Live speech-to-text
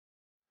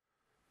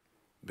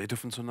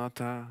Beethoven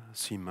Sonata,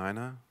 C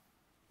minor,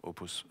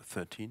 Opus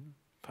 13,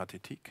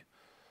 Pathétique,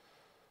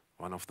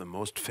 one of the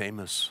most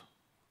famous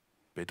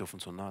Beethoven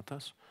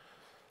sonatas,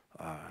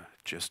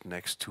 just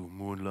next to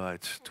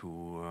Moonlight,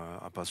 to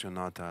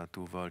Appassionata,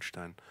 to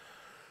Waldstein.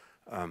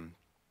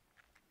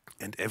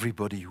 And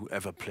everybody who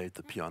ever played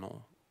the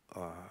piano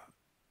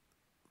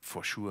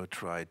for sure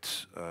tried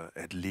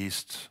at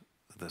least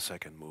the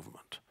second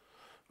movement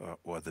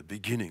or the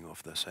beginning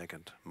of the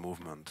second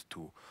movement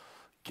to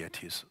get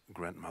his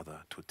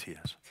grandmother to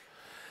tears.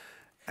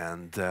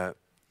 And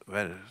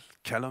well,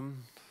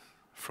 Callum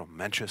from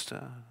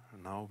Manchester,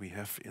 now we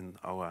have in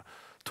our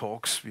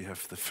talks, we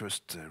have the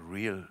first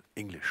real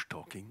English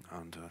talking,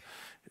 and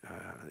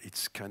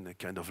it's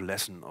kind of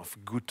lesson of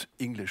good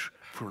English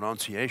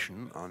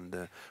pronunciation,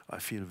 and I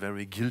feel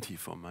very guilty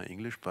for my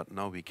English, but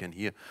now we can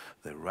hear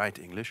the right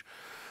English.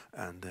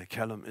 And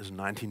Callum is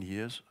 19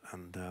 years,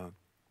 and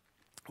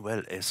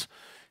well, as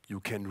you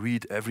can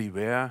read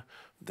everywhere,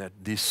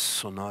 that this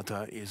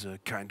sonata is a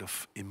kind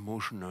of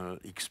emotional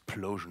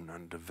explosion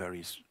and a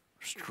very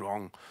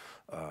strong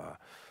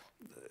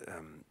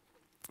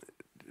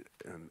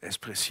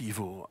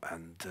espressivo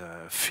and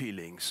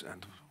feelings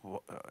and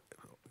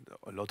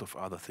a lot of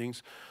other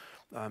things.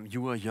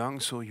 You are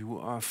young, so you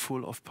are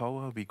full of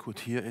power. We could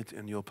hear it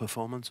in your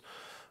performance.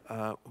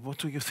 What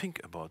do you think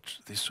about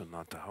this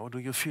sonata? How do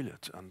you feel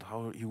it, and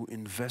how you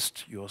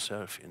invest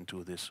yourself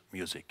into this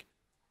music?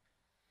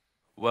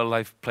 Well,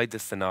 I've played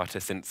this sonata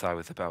since I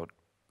was about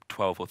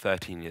 12 or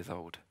 13 years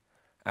old.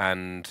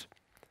 And,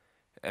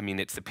 I mean,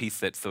 it's a piece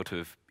that sort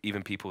of,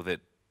 even people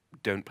that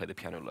don't play the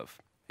piano love.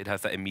 It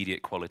has that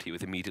immediate quality. It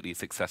was immediately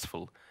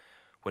successful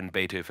when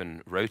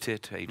Beethoven wrote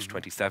it, age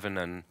 27,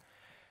 and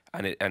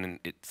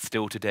it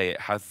still today,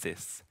 it has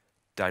this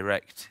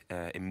direct,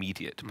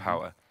 immediate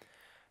power.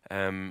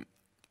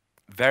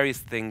 Various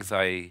things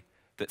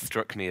that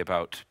struck me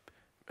about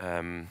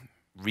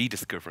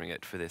rediscovering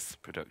it for this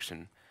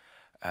production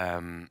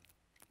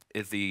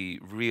is the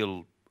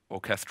real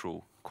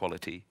orchestral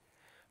quality.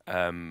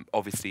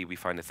 Obviously, we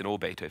find this in all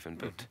Beethoven,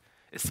 but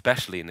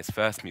especially in this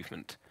first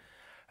movement,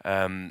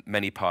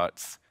 many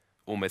parts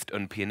almost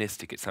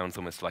unpianistic. It sounds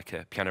almost like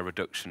a piano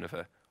reduction of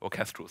an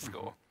orchestral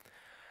score.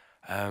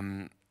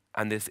 And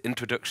this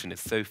introduction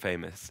is so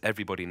famous.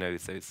 Everybody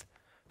knows those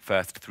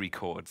first three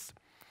chords.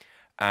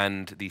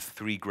 And these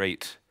three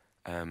great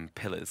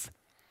pillars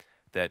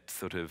that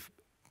sort of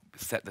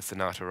set the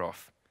sonata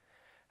off.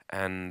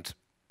 And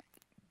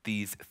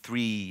these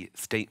three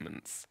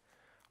statements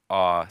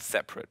are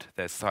separate.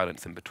 There's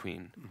silence in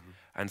between.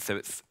 And so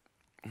it's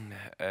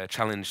a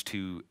challenge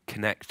to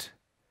connect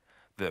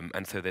them,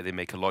 and so that they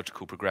make a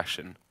logical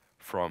progression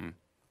from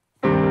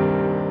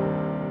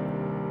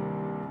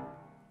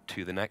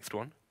to the next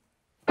one.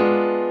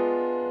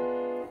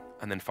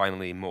 And then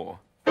finally more.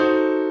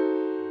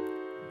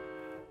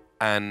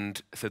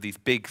 And so these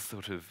big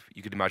sort of,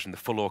 you could imagine the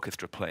full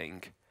orchestra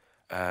playing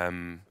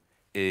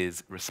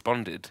is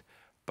responded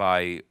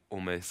by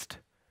almost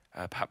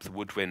perhaps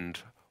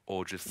woodwind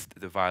or just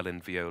the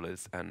violin,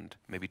 violas, and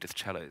maybe just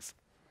cellos.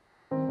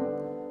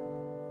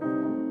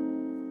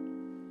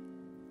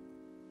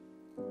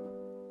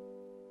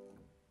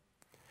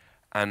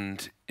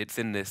 And it's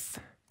in this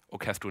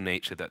orchestral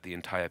nature that the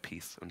entire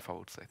piece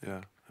unfolds, I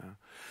think.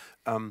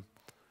 Yeah.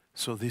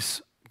 So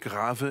this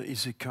Grave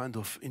is a kind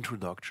of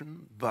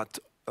introduction, but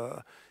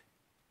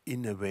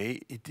in a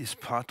way it is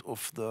part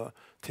of the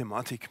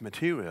thematic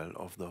material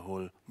of the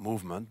whole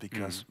movement,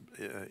 because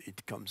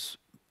it comes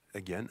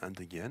again and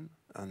again.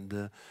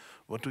 And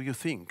what do you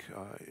think?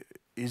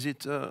 Is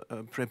it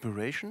a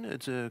preparation?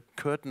 It's a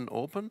curtain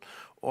open,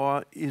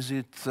 or is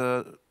it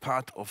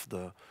part of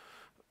the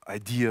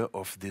idea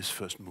of this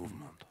first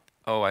movement?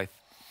 Oh,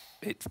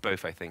 it's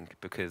both, I think,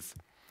 because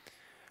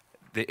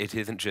it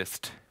isn't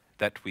just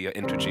that we are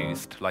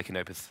introduced, like in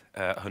Opus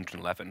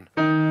 111.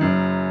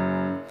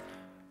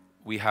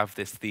 We have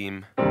this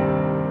theme,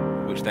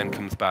 which then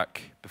comes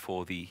back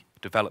before the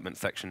development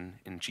section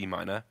in G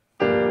minor.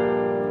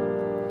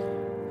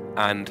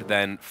 And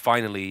then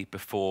finally,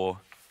 before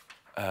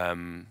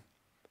the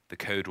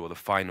coda or the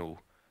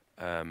final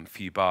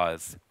few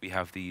bars, we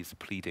have these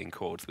pleading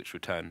chords which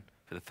return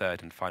for the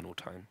third and final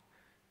time.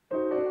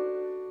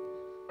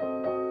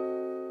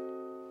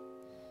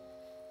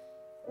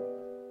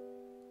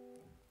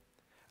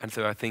 And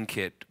so I think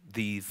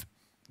the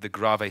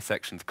grave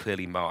sections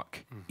clearly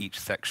mark each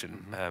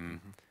section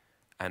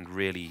and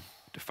really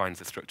defines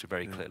the structure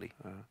very clearly.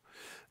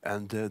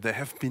 And there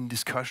have been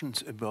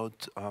discussions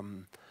about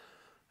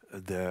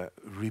the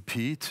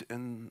repeat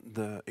in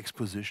the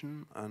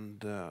exposition,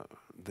 and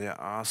there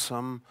are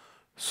some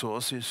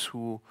sources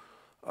who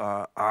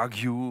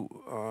argue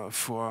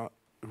for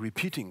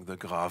repeating the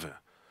grave.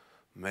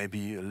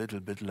 Maybe a little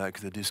bit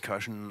like the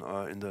discussion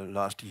in the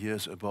last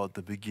years about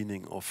the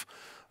beginning of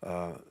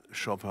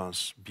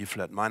Chopin's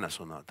B-flat minor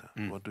sonata.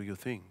 What do you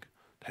think?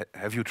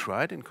 Have you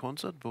tried in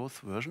concert both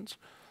versions?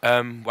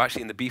 Well,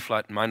 actually, in the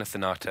B-flat minor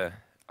sonata,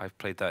 I've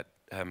played that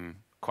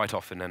quite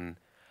often, and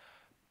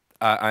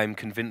I'm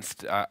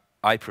convinced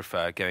I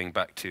prefer going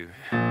back to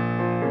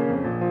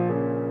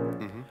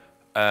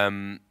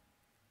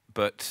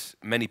But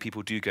many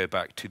people do go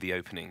back to the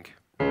opening.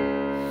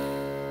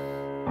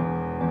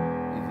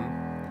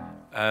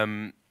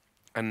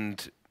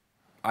 And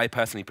I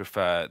personally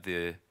prefer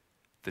the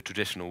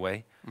traditional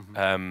way.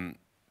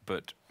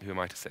 But who am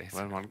I to say?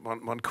 Well,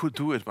 one could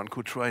do it. One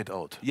could try it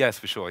out. Yes,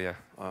 for sure. Yeah.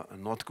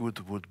 Not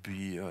good would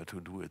be to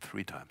do it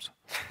 3 times.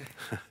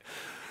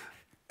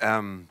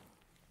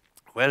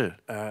 Well,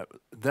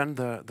 then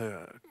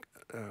the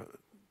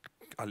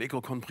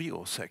Allegro con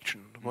brio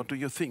section. What do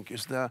you think?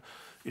 Is there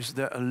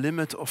a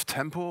limit of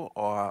tempo,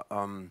 or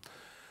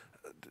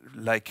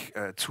like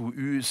Zhu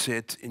Yu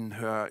said in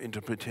her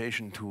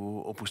interpretation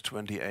to Opus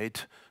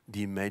 28,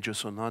 the major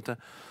sonata,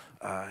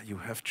 you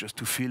have just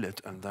to feel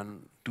it and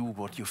then do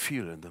what you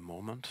feel in the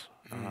moment.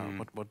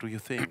 What do you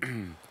think?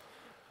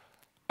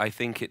 I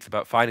think it's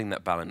about finding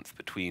that balance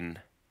between.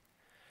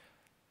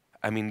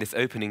 I mean, this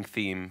opening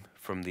theme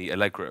from the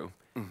Allegro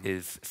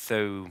is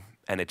so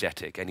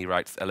energetic, and he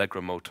writes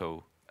Allegro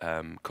molto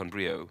con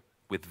brio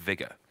with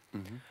vigor.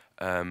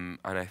 And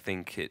I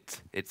think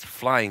it's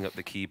flying up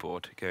the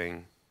keyboard,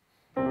 going.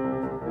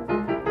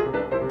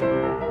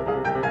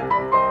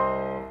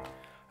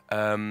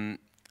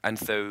 And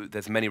so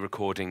there's many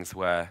recordings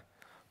where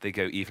they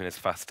go even as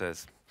fast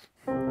as.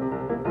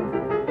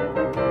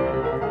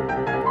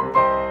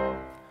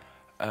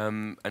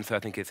 And so I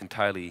think it's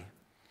entirely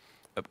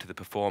up to the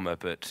performer,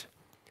 but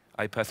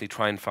I personally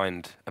try and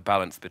find a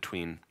balance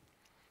between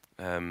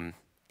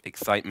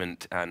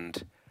excitement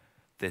and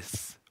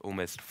this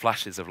almost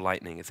flashes of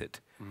lightning as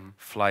it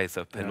flies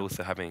up, and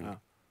also having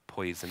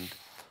poise and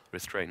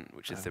restraint,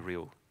 which is the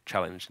real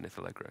challenge in this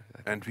Allegro.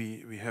 And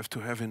we have to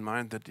have in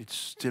mind that it's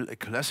still a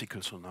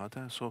classical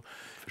sonata, so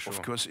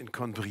of course in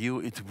con brio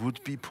it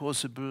would be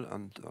possible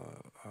and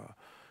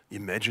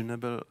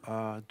imaginable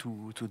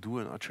to do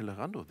an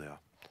accelerando there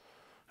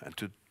and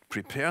to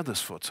prepare the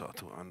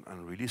sforzato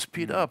and really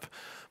speed up,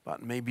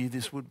 but maybe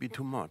this would be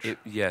too much.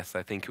 Yes,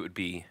 I think it would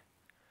be,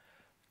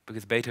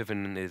 because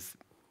Beethoven is,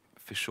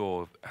 for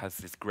sure, has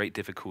this great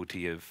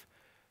difficulty of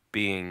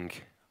being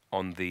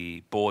on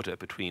the border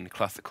between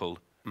classical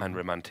and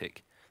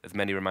romantic. There's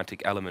many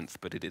romantic elements,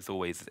 but it is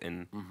always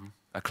in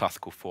a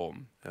classical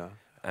form.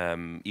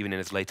 Even in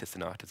his later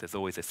sonatas, there's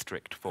always a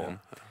strict form.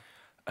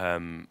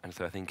 And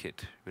so I think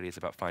it really is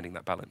about finding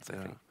that balance, I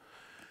think.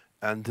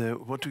 And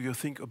what do you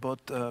think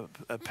about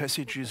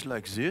passages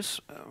like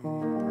this?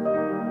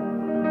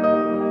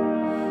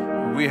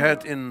 We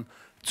had in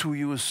Zhu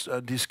Yu's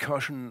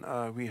discussion,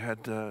 we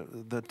had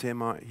the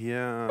thema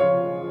here.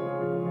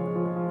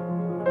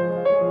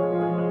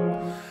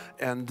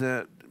 And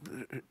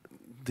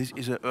this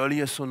is an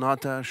earlier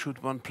sonata.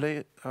 Should one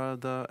play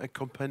the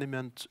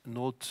accompaniment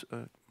note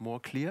more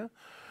clear?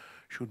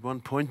 Should one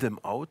point them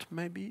out,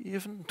 maybe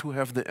even, to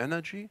have the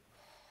energy?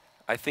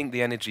 I think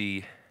the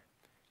energy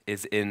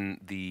is in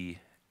the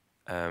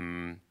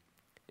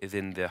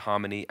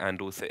harmony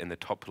and also in the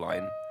top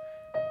line,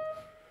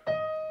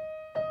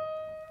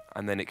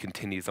 and then it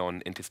continues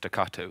on into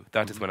staccato.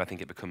 That is when I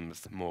think it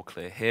becomes more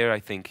clear. Here, I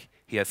think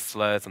he has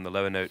slurs on the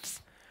lower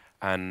notes,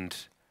 and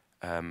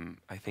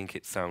I think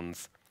it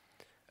sounds.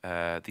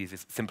 These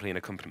is simply an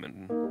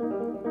accompaniment.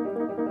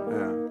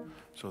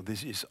 So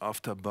this is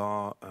after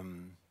bar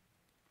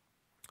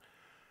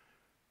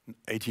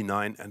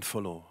 89 and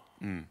follow.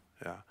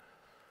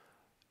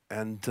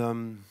 And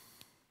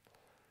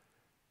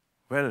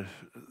well,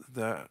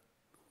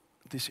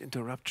 this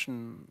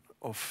interruption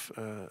of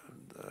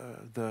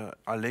the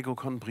Allegro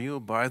con brio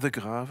by the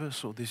Grave,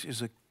 so this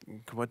is a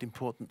quite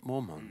important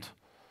moment.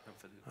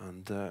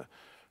 And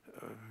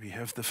we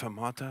have the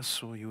fermatas,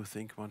 so you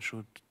think one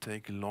should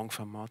take long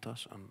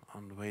fermatas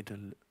and wait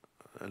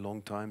a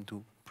long time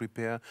to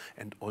prepare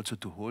and also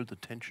to hold the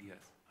tension.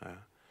 Yes.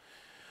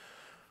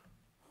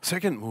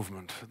 Second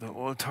movement, the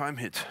all-time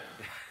hit.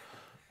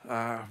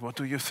 What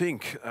do you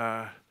think?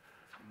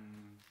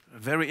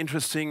 Very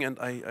interesting, and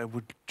I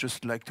would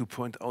just like to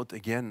point out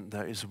again,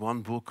 there is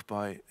one book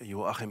by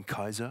Joachim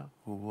Kaiser,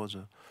 who was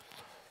a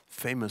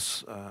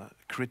famous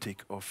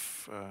critic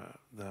of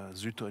the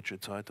Süddeutsche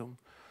Zeitung,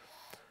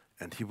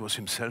 and he was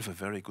himself a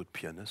very good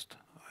pianist.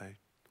 I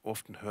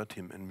often heard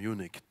him in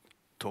Munich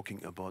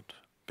talking about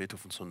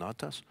Beethoven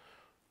sonatas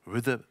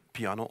with a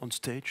piano on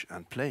stage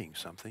and playing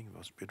something.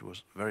 It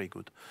was very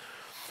good.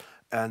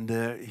 And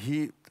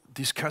he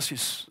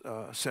discusses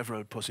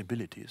several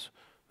possibilities.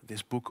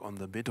 This book on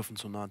the Beethoven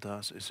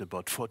sonatas is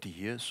about 40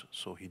 years,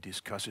 so he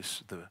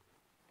discusses the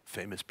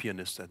famous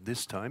pianists at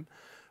this time,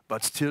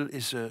 but still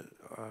is a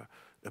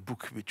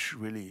book which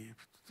really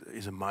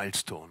is a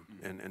milestone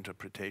in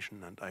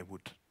interpretation, and I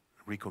would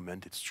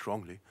recommend it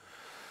strongly.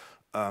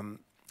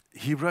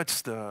 He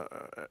writes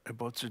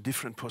about the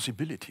different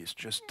possibilities,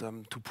 just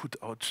to put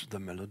out the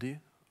melody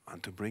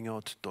and to bring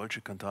out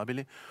Dolce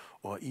Cantabile,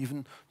 or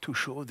even to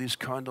show this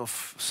kind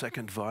of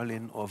second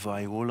violin or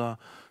viola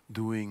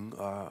doing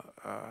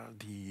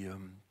the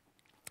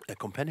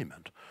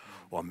accompaniment,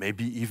 or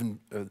maybe even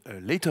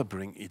later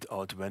bring it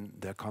out when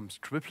there comes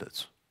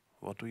triplets.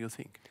 What do you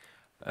think?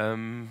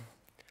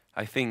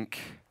 I think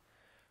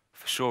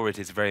for sure it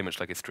is very much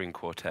like a string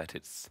quartet.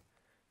 It's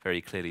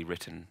very clearly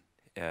written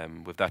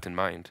with that in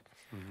mind.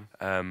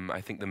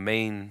 I think the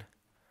main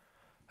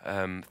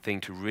thing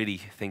to really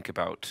think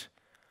about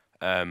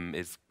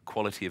is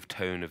quality of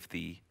tone of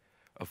the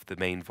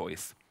main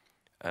voice,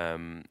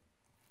 and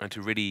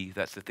to really,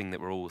 that's the thing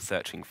that we're all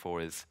searching for,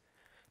 is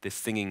this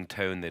singing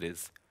tone that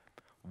is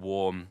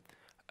warm.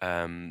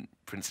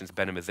 For instance,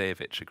 Beno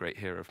Mazejevich, a great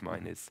hero of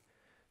mine, is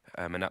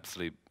an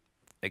absolute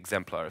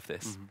exemplar of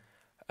this.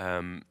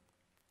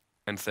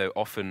 And so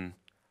often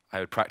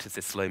I would practice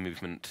this slow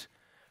movement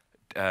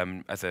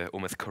as a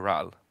almost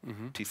chorale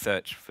to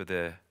search for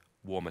the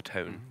warmer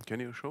tone. Can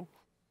you show?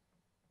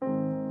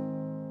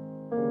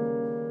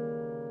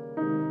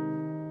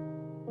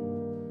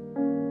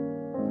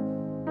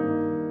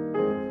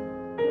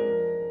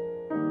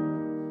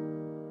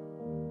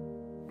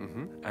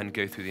 And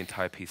go through the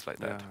entire piece like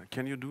that. Yeah.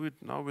 Can you do it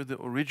now with the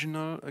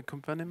original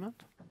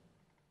accompaniment?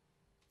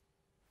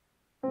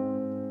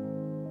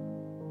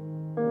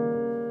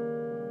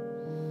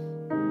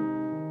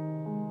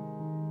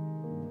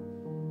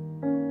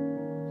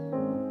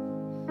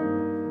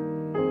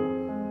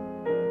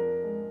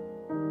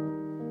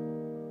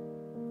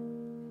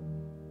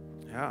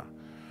 Yeah.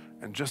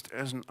 And just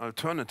as an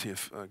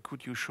alternative,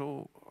 could you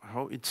show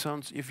how it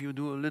sounds if you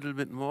do a little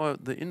bit more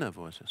the inner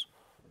voices?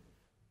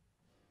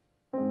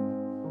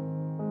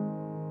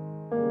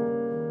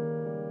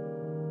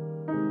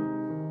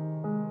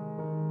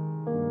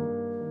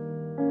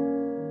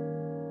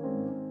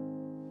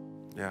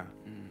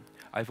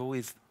 I've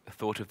always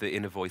thought of the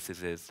inner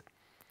voices as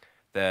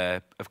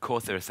of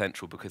course they're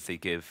essential because they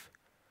give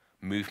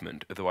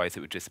movement, otherwise it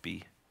would just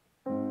be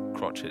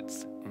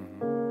crotchets.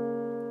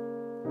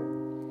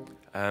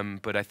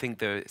 But I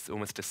think it's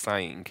almost a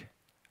sighing,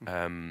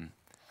 and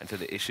so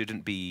that it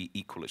shouldn't be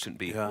equal, it shouldn't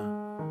be,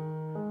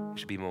 it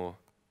should be more,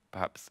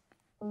 perhaps.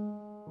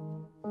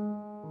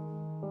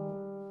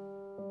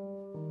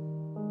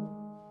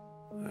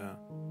 Yeah.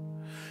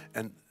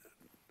 And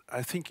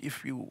I think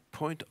if you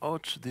point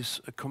out this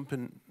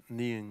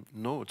accompanying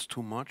notes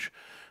too much,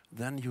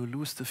 then you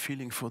lose the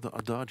feeling for the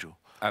adagio.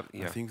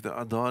 Yeah. I think the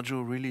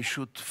adagio really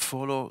should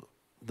follow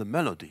the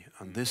melody,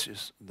 and this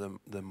is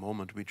the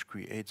moment which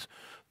creates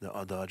the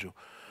adagio.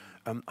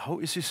 How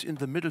is this in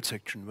the middle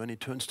section when it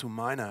turns to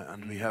minor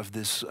and we have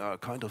this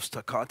kind of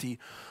staccati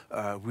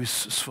with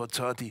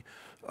sforzati?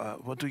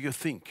 What do you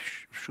think?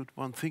 Should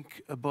one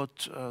think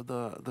about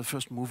the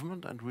first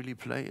movement and really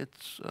play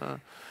it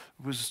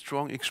with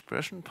strong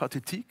expression,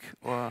 pathétique?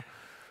 Or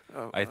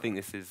I think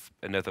this is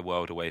another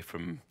world away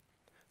from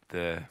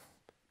the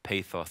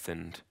pathos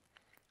and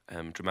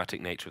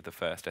dramatic nature of the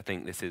first. I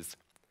think this is,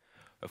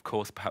 of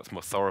course, perhaps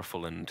more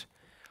sorrowful, and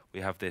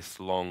we have this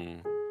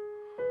long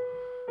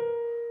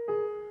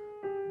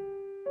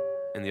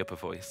in the upper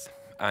voice,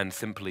 and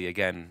simply,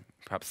 again,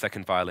 perhaps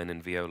second violin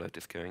and viola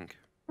just going.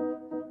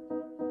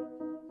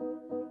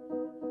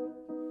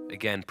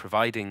 Again,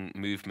 providing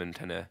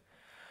movement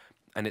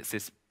and it's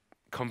this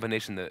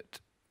combination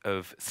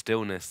of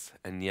stillness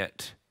and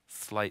yet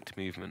slight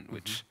movement,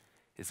 which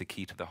is the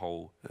key to the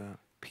whole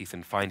piece,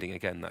 and finding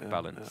again that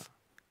balance.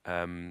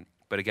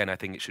 But again, I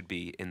think it should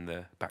be in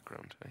the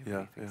background.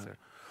 So.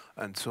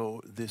 And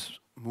so this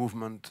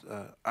movement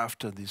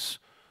after this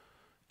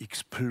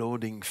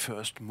exploding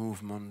first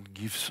movement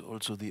gives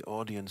also the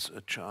audience a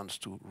chance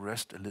to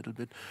rest a little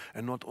bit,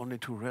 and not only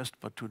to rest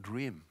but to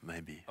dream,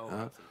 maybe.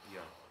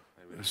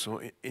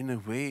 So in a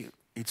way,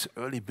 it's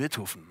early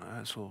Beethoven.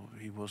 So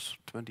he was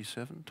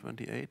 27,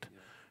 28. Yeah.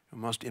 You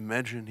must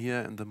imagine here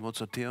in the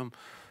Mozarteum,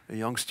 a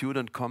young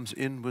student comes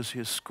in with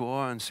his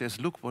score and says,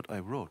 "Look what I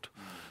wrote,"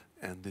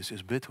 and this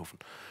is Beethoven.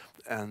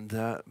 And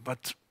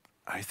but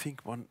I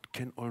think one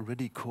can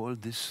already call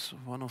this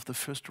one of the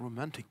first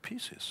romantic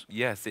pieces.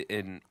 Yes,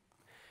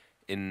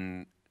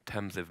 in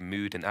terms of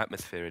mood and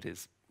atmosphere, it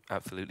is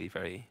absolutely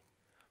very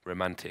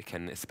romantic,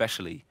 and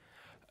especially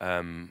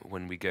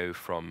when we go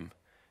from.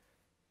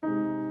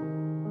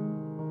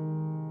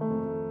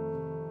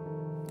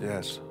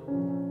 Yes.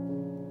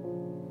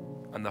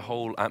 And the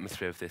whole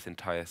atmosphere of this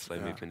entire slow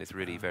movement is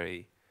really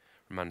very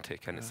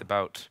romantic, and it's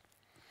about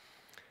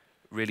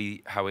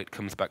really how it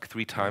comes back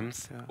 3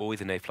 times,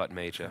 always in A flat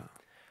major,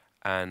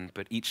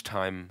 but each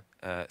time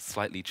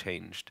slightly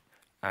changed.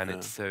 And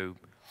it's so,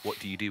 what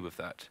do you do with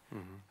that?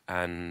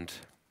 And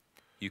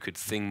you could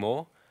sing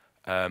more,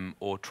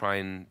 or try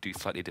and do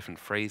slightly different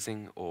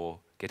phrasing, or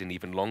get an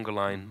even longer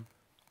line,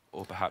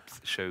 or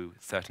perhaps show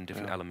certain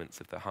different elements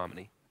of the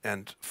harmony.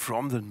 And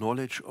from the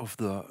knowledge of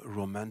the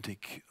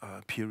romantic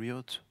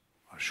period,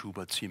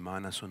 Schubert C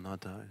minor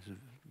sonata is a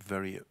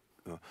very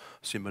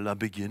similar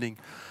beginning.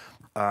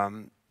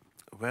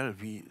 Well,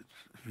 we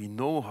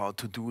know how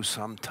to do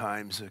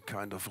sometimes a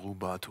kind of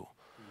rubato.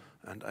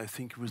 And I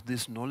think with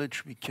this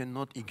knowledge we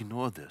cannot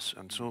ignore this.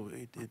 And so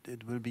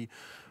it will be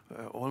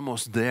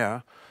almost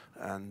there.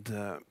 And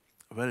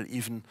well,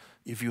 even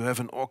if you have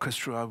an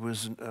orchestra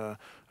with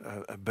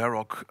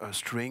Baroque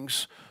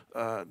strings,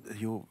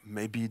 you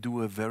maybe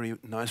do a very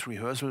nice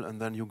rehearsal and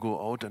then you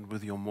go out and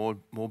with your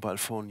mobile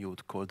phone you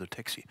would call the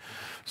taxi.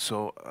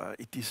 So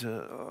it is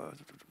a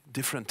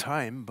different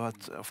time,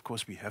 but of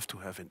course we have to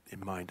have it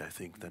in mind, I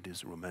think, that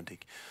is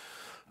romantic.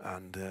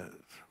 And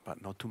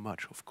but not too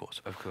much, of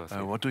course. Of course.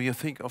 What do you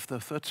think of the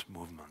third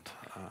movement?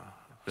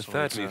 The so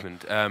third it's a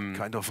movement.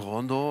 kind of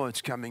rondo.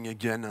 It's coming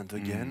again and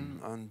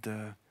again. And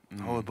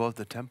how about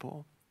the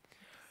tempo?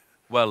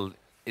 Well,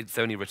 it's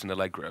only written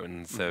allegro,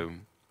 and so,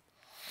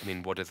 I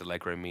mean, what does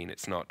allegro mean?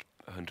 It's not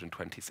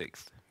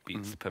 126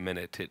 beats per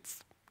minute.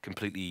 It's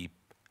completely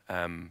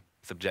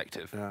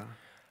subjective. Yeah.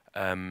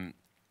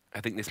 I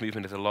think this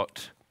movement is a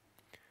lot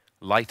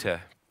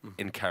lighter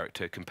in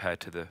character compared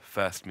to the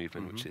first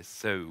movement, which is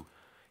so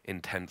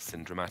intense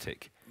and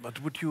dramatic.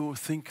 But would you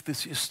think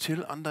this is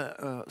still under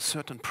a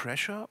certain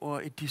pressure,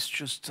 or it is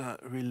just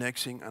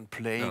relaxing and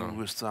playing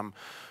with some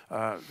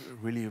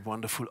really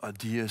wonderful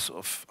ideas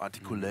of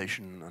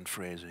articulation and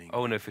phrasing?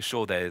 Oh no, for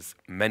sure. There's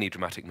many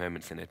dramatic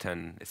moments in it,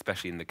 and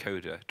especially in the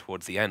coda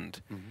towards the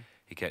end,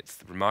 it gets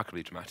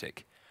remarkably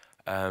dramatic.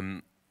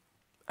 And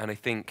I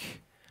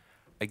think,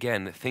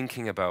 again,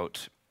 thinking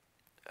about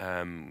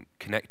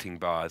connecting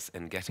bars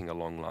and getting a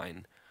long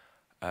line,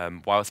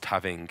 whilst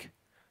having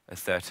a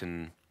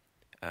certain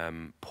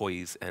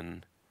poise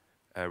and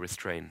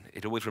restraint.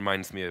 It always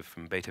reminds me of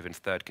Beethoven's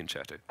Third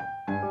Concerto.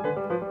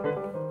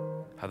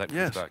 How that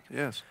comes back.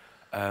 Yes.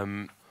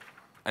 And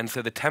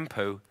so the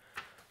tempo,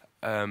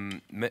 I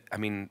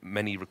mean,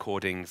 many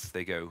recordings,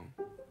 they go,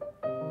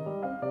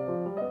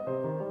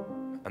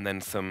 and then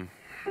some.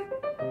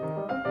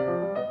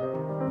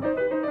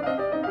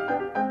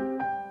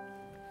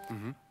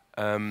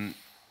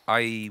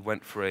 I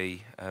went for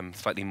a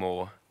slightly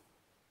more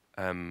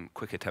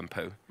quicker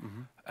tempo,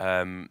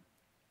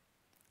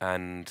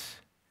 and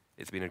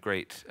it's been a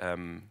great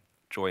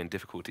joy and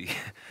difficulty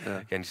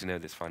getting to know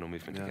this final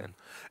movement again.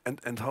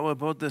 And how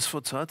about the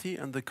sforzati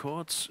and the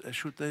chords?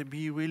 Should they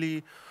be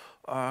really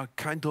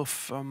kind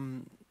of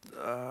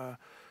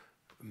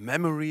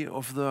memory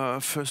of the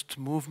first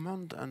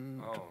movement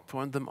and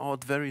point them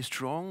out very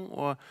strong,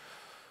 or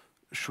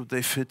should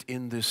they fit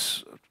in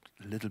this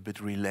little bit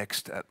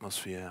relaxed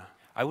atmosphere?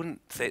 I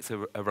wouldn't say it's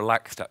a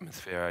relaxed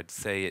atmosphere. I'd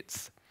say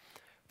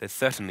there's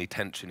certainly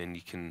tension, and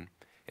you can,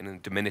 in a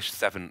diminished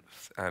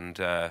seventh, and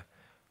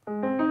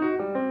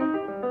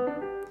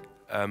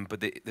but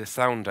the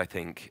sound, I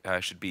think,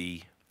 should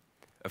be,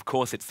 of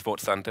course, it's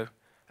sforzando,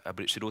 but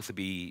it should also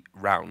be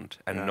round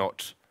and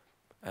not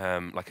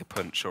like a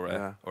punch or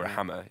a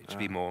hammer. It should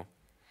be more,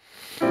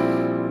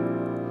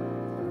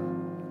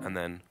 and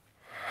then.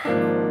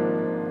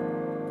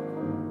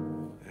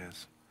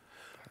 Yes.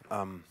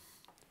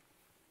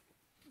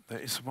 There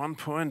is one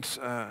point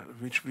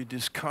which we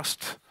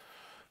discussed,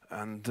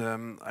 and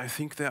I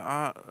think there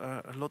are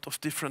a lot of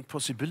different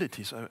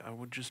possibilities. I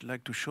would just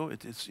like to show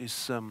it.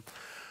 It's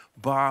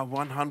bar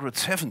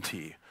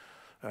 170,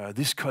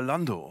 this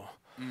collando.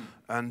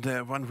 And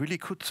one really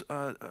could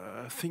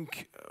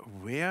think,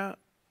 where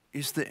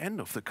is the end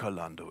of the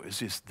collando?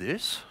 Is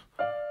this?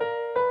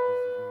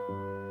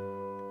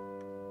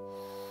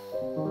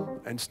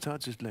 And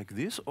starts it like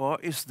this? Or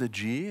is the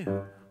G?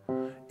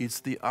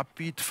 It's the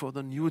upbeat for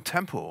the new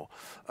tempo.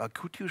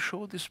 Could you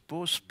show these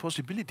both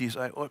possibilities?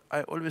 I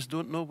always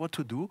don't know what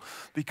to do,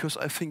 because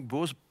I think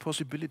both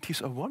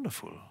possibilities are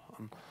wonderful.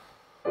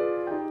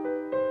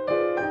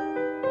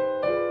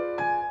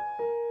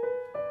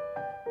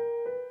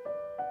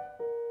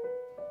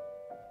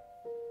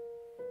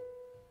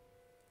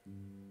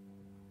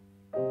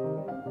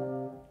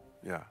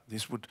 Yeah,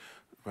 this would,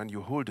 when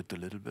you hold it a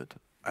little bit,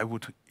 I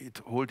would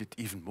hold it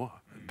even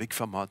more, big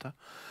fermata,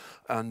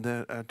 and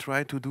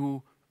try to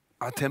do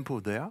a tempo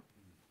there.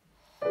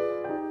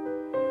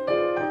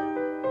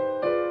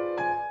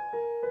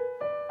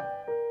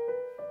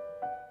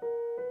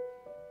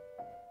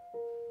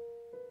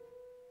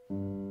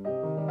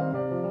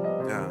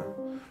 Yeah,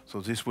 so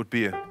this would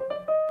be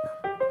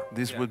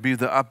would be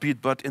the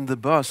upbeat, but in the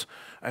bass,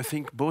 I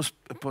think both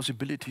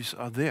possibilities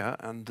are there,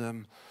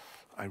 and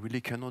I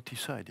really cannot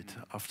decide it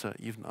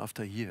even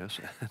after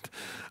years.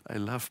 I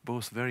love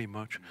both very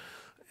much,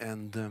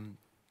 and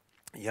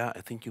yeah,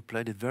 I think you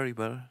played it very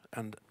well.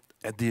 And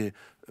at the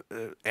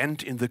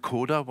end in the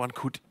coda, one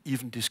could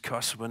even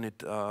discuss when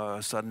it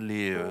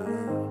suddenly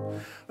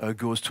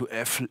goes to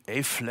A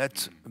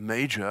flat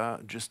major,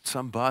 just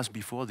some bars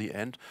before the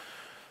end.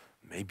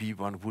 Maybe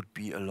one would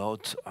be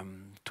allowed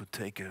to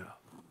take a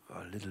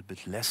little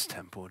bit less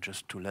tempo,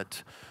 just to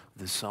let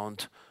the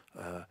sound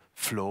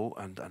flow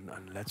and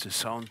let the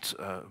sound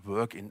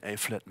work in A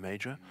flat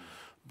major.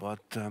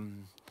 But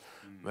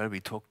well, we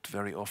talked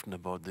very often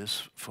about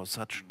this. For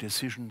such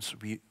decisions,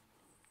 we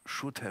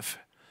should have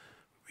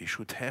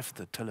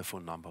the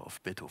telephone number of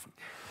Beethoven.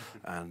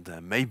 And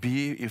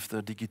maybe if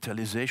the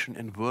digitalization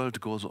in the world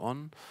goes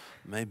on,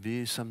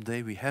 maybe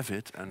someday we have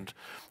it. And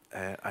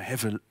I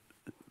have a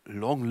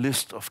long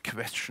list of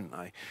questions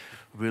I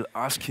will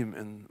ask him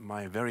in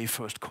my very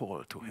first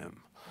call to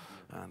him.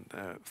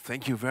 And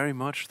thank you very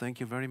much. Thank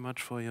you very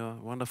much for your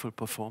wonderful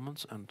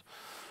performance. And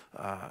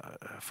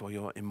for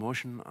your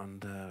emotion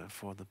and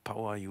for the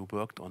power you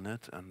worked on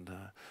it, and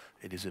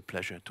it is a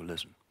pleasure to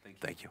listen.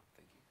 Thank you.